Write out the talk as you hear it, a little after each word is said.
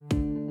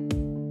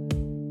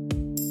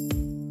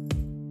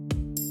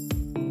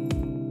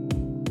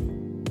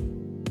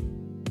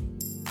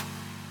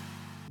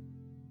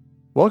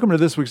Welcome to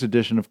this week's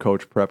edition of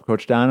Coach Prep.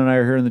 Coach Don and I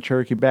are here in the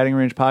Cherokee Batting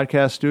Range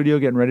podcast studio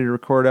getting ready to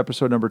record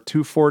episode number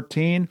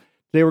 214.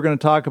 Today we're going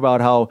to talk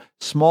about how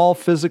small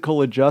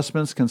physical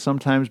adjustments can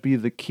sometimes be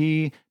the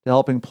key to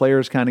helping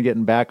players kind of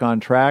getting back on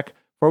track.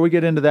 Before we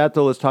get into that,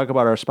 though, let's talk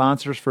about our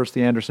sponsors. First,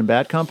 the Anderson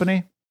Bat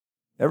Company.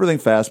 Everything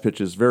Fast Pitch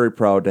is very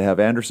proud to have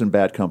Anderson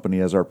Bat Company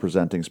as our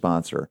presenting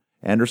sponsor.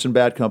 Anderson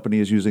Bat Company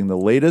is using the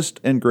latest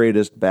and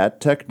greatest bat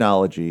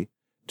technology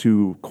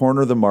to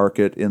corner the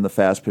market in the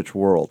fast pitch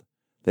world.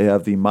 They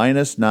have the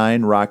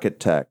 -9 Rocket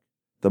Tech,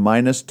 the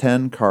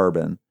 -10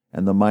 Carbon,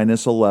 and the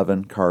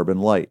 -11 Carbon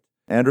Light.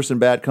 Anderson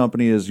Bat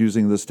Company is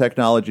using this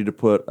technology to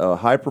put a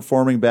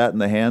high-performing bat in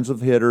the hands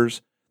of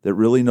hitters that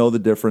really know the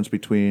difference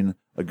between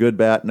a good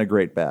bat and a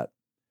great bat.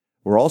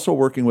 We're also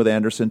working with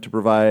Anderson to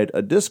provide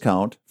a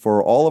discount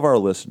for all of our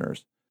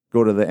listeners.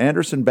 Go to the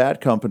Anderson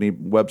Bat Company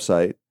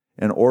website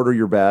and order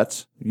your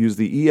bats. Use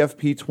the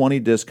EFP20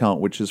 discount,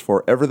 which is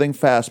for everything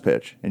fast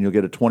pitch, and you'll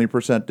get a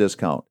 20%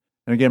 discount.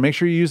 And again, make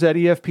sure you use that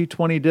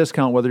EFP20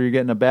 discount, whether you're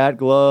getting a bat,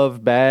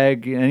 glove,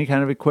 bag, any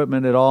kind of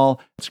equipment at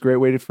all. It's a great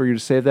way for you to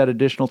save that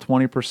additional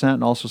 20%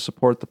 and also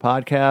support the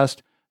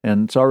podcast.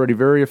 And it's already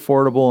very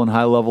affordable and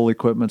high-level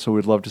equipment, so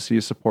we'd love to see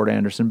you support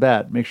Anderson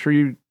Bat. Make sure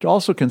you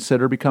also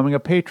consider becoming a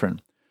patron.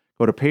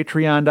 Go to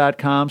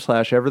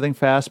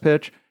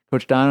patreon.com/everythingfastpitch.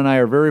 Coach Don and I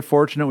are very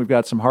fortunate. We've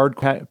got some hard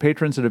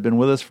patrons that have been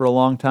with us for a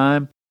long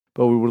time,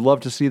 but we would love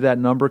to see that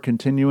number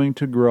continuing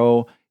to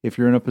grow. If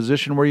you're in a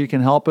position where you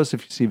can help us,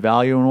 if you see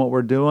value in what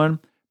we're doing,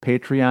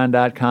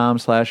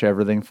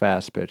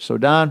 patreon.com/everythingfastpitch. So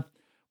Don,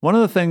 one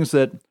of the things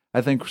that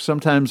I think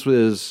sometimes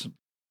is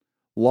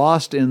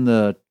lost in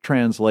the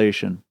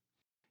translation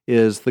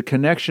is the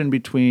connection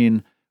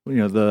between,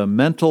 the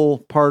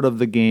mental part of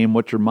the game,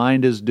 what your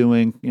mind is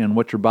doing and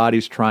what your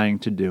body's trying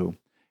to do.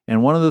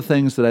 And one of the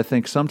things that I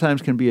think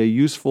sometimes can be a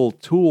useful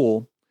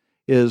tool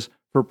is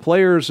for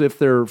players, if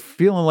they're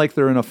feeling like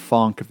they're in a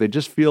funk, if they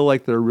just feel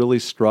like they're really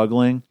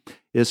struggling,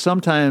 is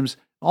sometimes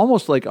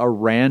almost like a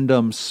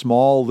random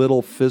small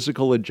little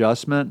physical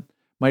adjustment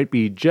might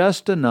be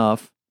just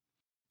enough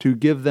to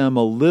give them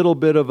a little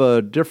bit of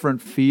a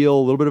different feel,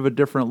 a little bit of a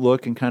different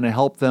look, and kind of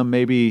help them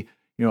maybe,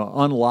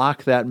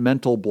 unlock that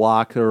mental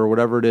block or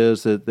whatever it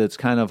is that's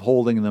kind of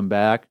holding them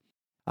back.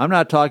 I'm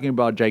not talking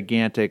about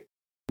gigantic.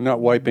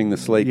 Not wiping the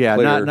slate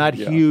clear. Not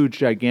huge,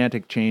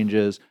 gigantic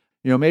changes.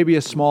 Maybe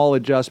a small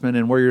adjustment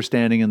in where you're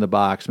standing in the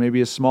box,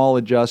 maybe a small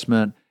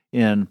adjustment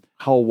in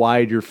how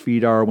wide your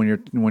feet are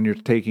when you're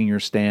taking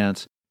your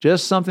stance.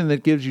 Just something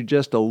that gives you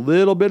just a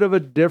little bit of a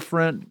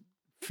different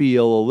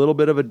feel, a little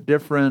bit of a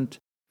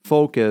different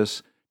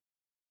focus,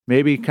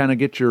 maybe kind of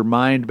get your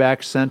mind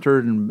back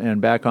centered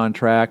and back on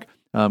track.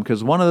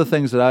 Because one of the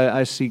things that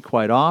I see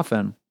quite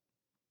often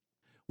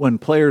when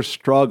players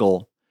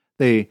struggle,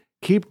 they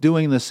keep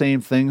doing the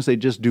same things, they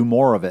just do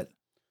more of it.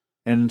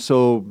 And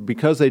so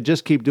because they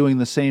just keep doing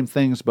the same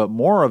things but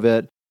more of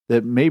it,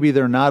 that maybe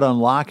they're not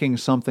unlocking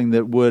something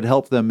that would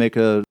help them make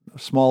a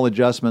small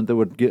adjustment that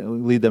would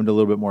lead them to a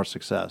little bit more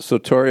success. So,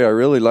 Tori, I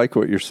really like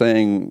what you're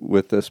saying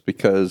with this,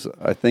 because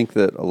I think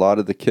that a lot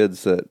of the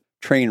kids that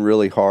train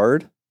really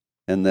hard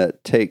and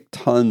that take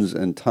tons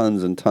and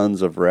tons and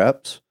tons of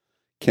reps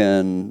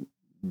can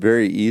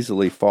very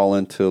easily fall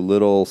into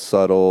little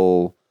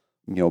subtle,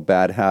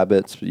 bad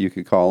habits, you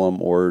could call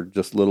them, or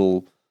just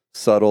little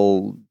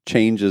subtle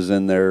changes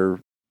in their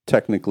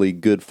technically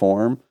good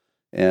form.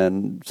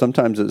 And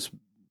sometimes it's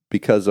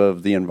because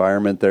of the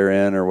environment they're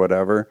in or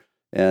whatever,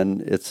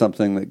 and it's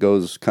something that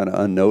goes kind of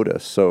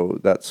unnoticed. So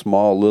that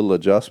small little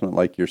adjustment,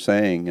 like you're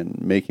saying, and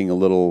making a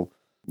little,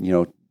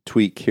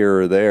 tweak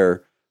here or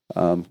there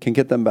can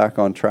get them back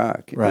on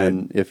track. Right.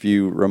 And if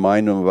you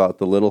remind them about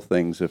the little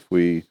things, if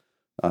we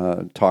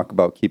talk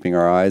about keeping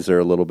our eyes there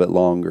a little bit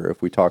longer,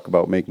 if we talk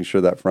about making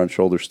sure that front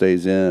shoulder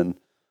stays in,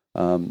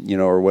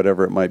 or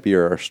whatever it might be,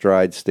 or our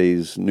stride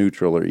stays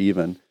neutral or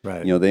even.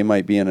 Right. They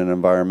might be in an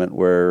environment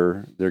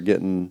where they're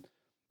getting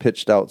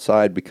pitched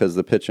outside because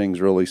the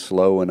pitching's really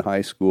slow in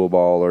high school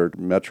ball or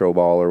metro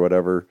ball or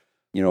whatever,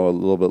 a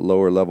little bit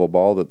lower level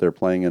ball that they're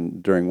playing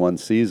in during one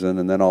season.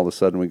 And then all of a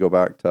sudden we go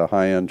back to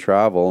high-end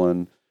travel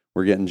and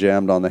we're getting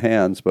jammed on the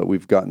hands, but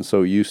we've gotten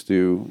so used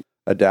to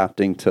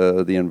adapting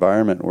to the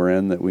environment we're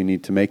in that we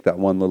need to make that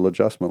one little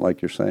adjustment,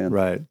 like you're saying.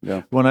 Right.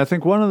 Yeah. When I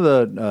think one of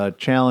the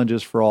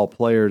challenges for all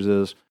players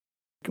is,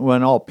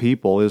 when all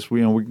people is,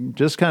 we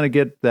just kind of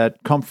get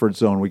that comfort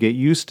zone. We get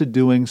used to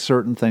doing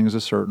certain things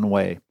a certain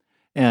way.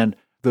 And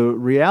the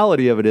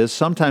reality of it is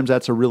sometimes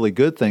that's a really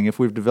good thing. If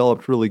we've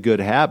developed really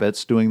good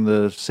habits, doing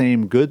the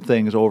same good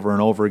things over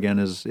and over again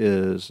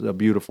is a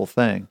beautiful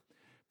thing.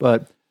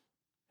 But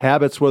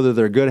habits, whether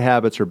they're good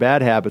habits or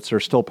bad habits, are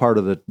still part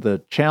of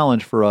the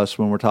challenge for us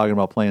when we're talking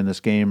about playing this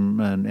game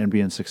and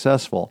being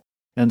successful.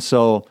 And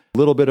so a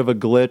little bit of a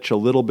glitch, a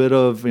little bit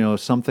of,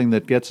 something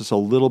that gets us a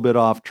little bit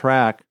off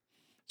track.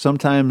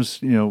 Sometimes,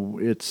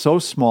 it's so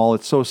small,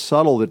 it's so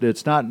subtle that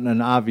it's not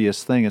an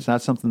obvious thing. It's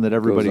not something that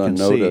everybody can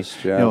see.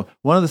 Yeah.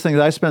 One of the things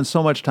I spend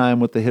so much time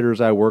with the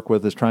hitters I work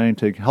with is trying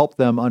to help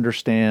them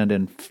understand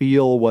and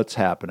feel what's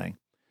happening.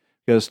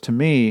 Because to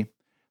me,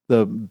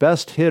 the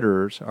best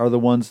hitters are the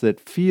ones that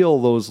feel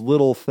those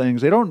little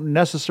things. They don't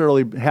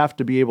necessarily have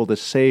to be able to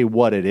say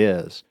what it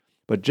is,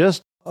 but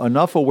just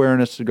enough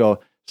awareness to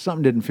go,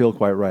 something didn't feel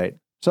quite right.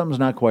 Something's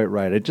not quite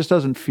right. It just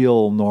doesn't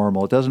feel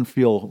normal. It doesn't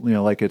feel,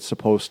 like it's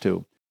supposed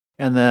to.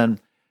 And then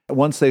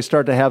once they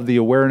start to have the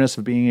awareness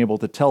of being able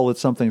to tell that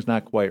something's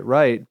not quite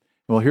right,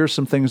 well, here's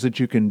some things that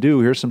you can do.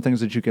 Here's some things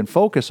that you can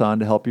focus on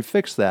to help you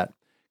fix that.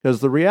 Because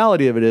the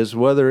reality of it is,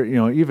 whether,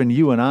 even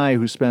you and I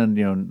who spend,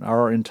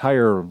 our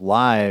entire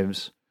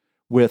lives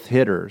with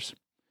hitters,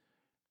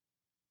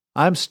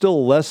 I'm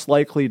still less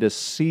likely to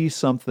see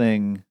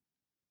something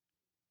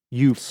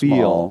you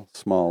feel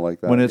small like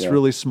that when it's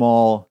really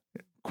small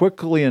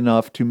quickly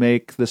enough to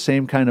make the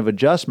same kind of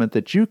adjustment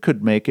that you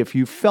could make if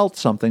you felt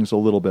something's a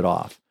little bit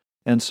off.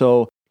 And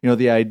so,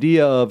 the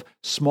idea of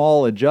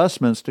small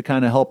adjustments to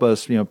kind of help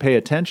us, pay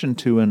attention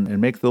to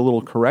and make the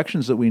little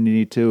corrections that we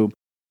need to,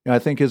 I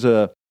think is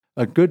a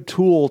good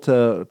tool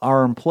to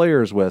arm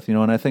players with,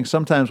 and I think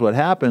sometimes what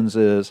happens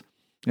is,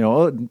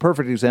 a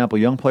perfect example,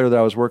 young player that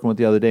I was working with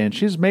the other day, and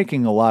she's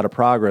making a lot of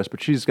progress,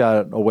 but she's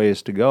got a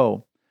ways to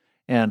go.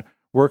 And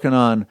working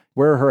on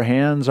where her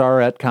hands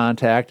are at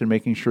contact and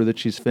making sure that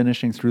she's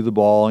finishing through the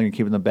ball and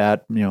keeping the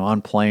bat,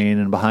 on plane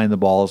and behind the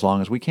ball as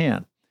long as we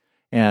can.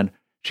 And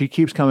she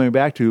keeps coming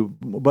back to,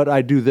 but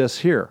I do this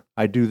here.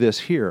 I do this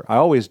here. I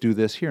always do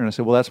this here. And I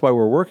said, well, that's why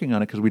we're working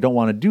on it, because we don't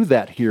want to do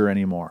that here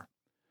anymore.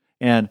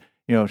 And,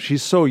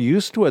 she's so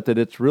used to it that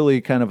it's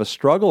really kind of a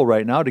struggle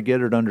right now to get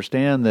her to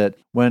understand that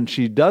when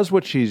she does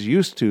what she's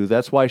used to,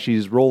 that's why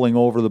she's rolling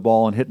over the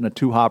ball and hitting a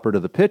two-hopper to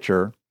the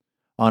pitcher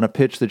on a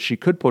pitch that she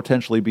could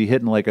potentially be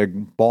hitting like a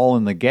ball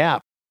in the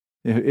gap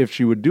if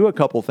she would do a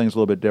couple things a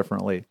little bit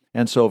differently.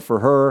 And so for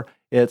her,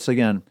 it's,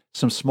 again,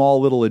 some small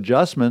little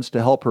adjustments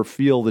to help her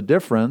feel the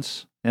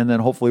difference, and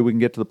then hopefully we can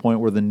get to the point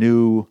where the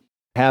new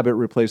habit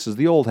replaces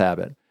the old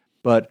habit.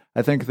 But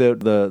I think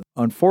that the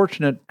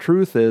unfortunate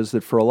truth is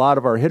that for a lot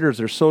of our hitters,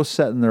 they're so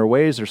set in their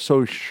ways, they're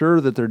so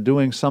sure that they're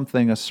doing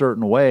something a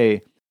certain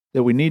way,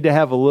 that we need to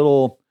have a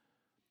little,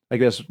 I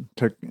guess,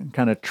 to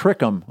kind of trick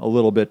them a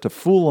little bit, to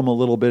fool them a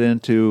little bit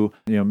into,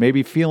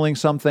 maybe feeling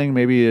something,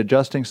 maybe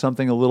adjusting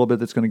something a little bit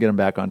that's going to get them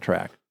back on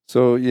track.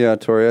 So, yeah,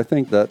 Tori, I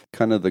think that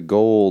kind of the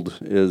gold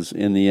is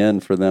in the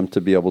end for them to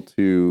be able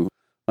to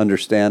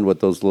understand what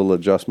those little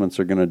adjustments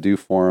are going to do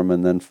for them,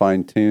 and then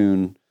fine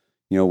tune,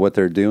 what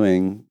they're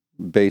doing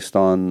based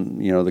on,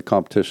 the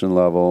competition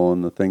level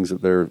and the things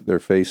that they're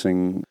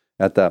facing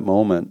at that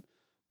moment.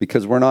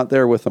 Because we're not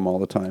there with them all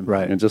the time.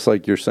 Right. And just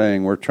like you're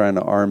saying, we're trying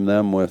to arm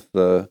them with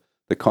the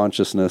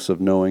consciousness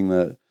of knowing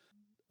that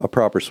a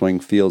proper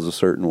swing feels a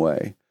certain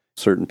way.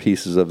 Certain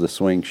pieces of the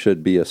swing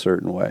should be a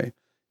certain way.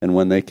 And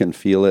when they can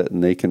feel it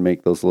and they can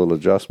make those little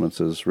adjustments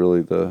is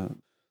really the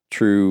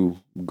true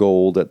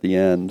gold at the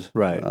end.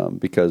 Right.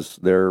 Because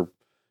they're,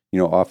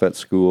 off at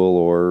school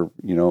or,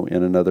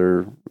 in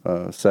another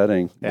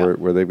setting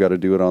where they've got to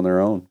do it on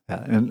their own.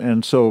 Yeah.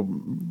 And so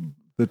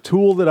the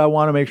tool that I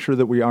want to make sure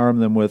that we arm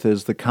them with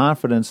is the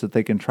confidence that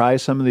they can try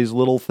some of these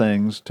little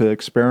things, to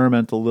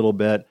experiment a little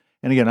bit.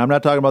 And again, I'm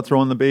not talking about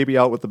throwing the baby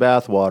out with the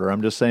bathwater.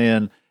 I'm just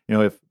saying,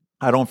 if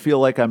I don't feel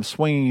like I'm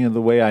swinging in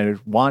the way I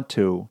want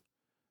to,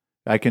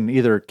 I can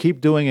either keep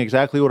doing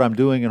exactly what I'm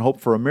doing and hope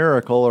for a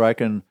miracle, or I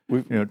can,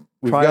 we've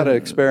got to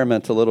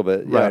experiment a little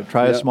bit. Right.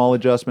 Try a small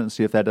adjustment and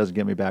see if that doesn't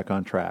get me back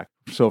on track.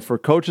 So for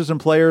coaches and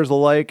players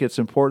alike, it's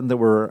important that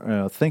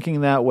we're thinking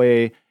that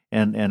way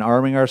and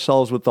arming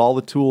ourselves with all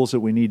the tools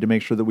that we need to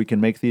make sure that we can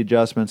make the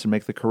adjustments and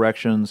make the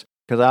corrections.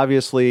 Because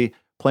obviously,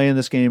 playing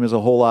this game is a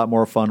whole lot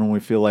more fun when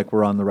we feel like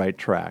we're on the right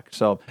track.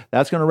 So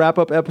that's going to wrap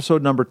up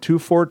episode number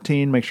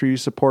 214. Make sure you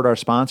support our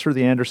sponsor,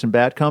 the Anderson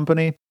Bat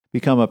Company.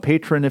 Become a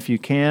patron if you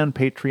can,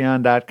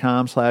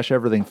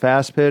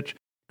 patreon.com/everythingfastpitch.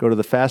 Go to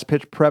the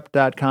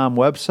fastpitchprep.com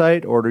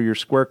website, order your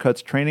Square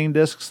Cuts training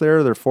discs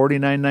there. They're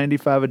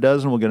 $49.95 a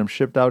dozen. We'll get them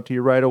shipped out to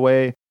you right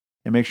away.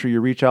 And make sure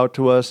you reach out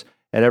to us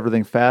at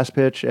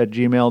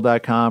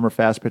everythingfastpitch@gmail.com or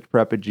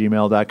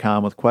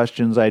fastpitchprep@gmail.com with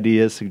questions,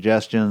 ideas,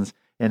 suggestions,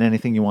 and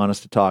anything you want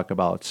us to talk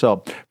about.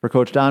 So for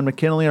Coach Don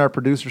McKinley and our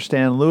producer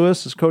Stan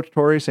Lewis, this is Coach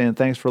Tori saying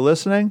thanks for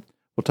listening.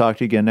 We'll talk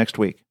to you again next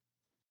week.